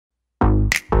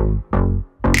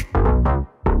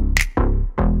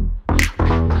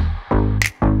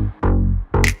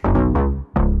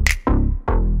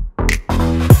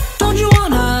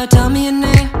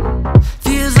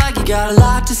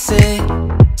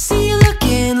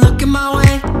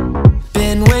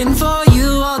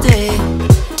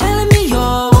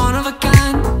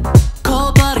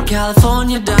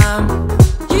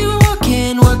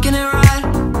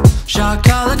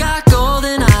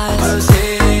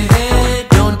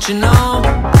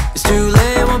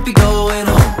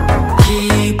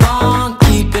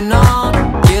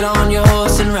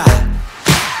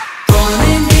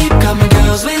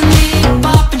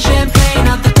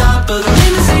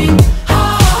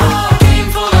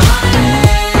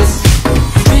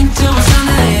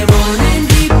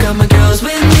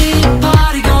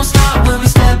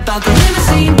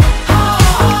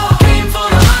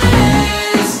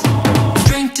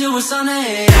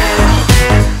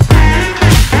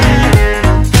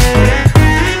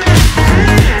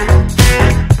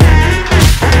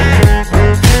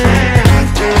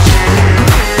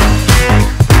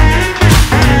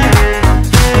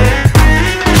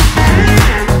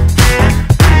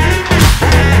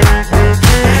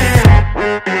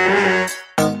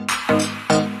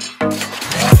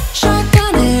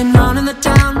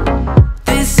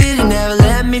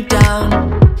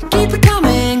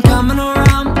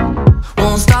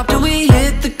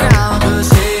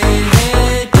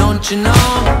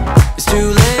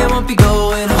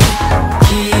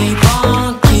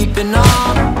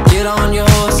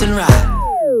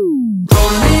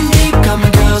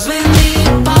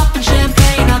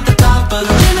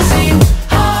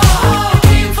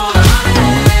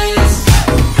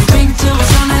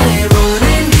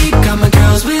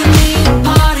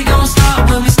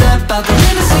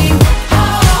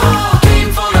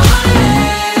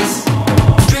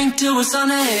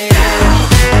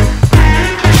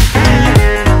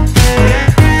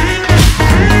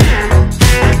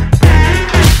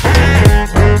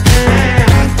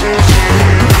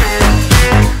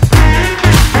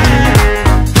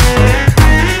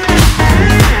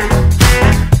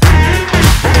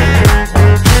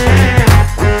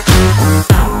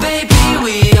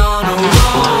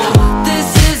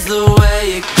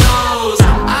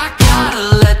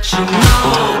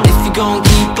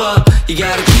You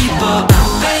gotta keep up,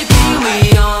 baby,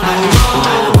 we on a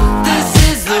roll. This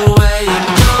is the way it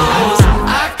goes.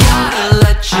 I gotta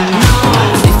let you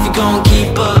know. If you gon'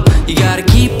 keep up, you gotta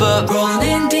keep up. Rolling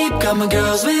in deep, got my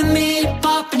girls with me,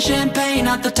 popping champagne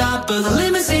at the top of the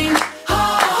limousine.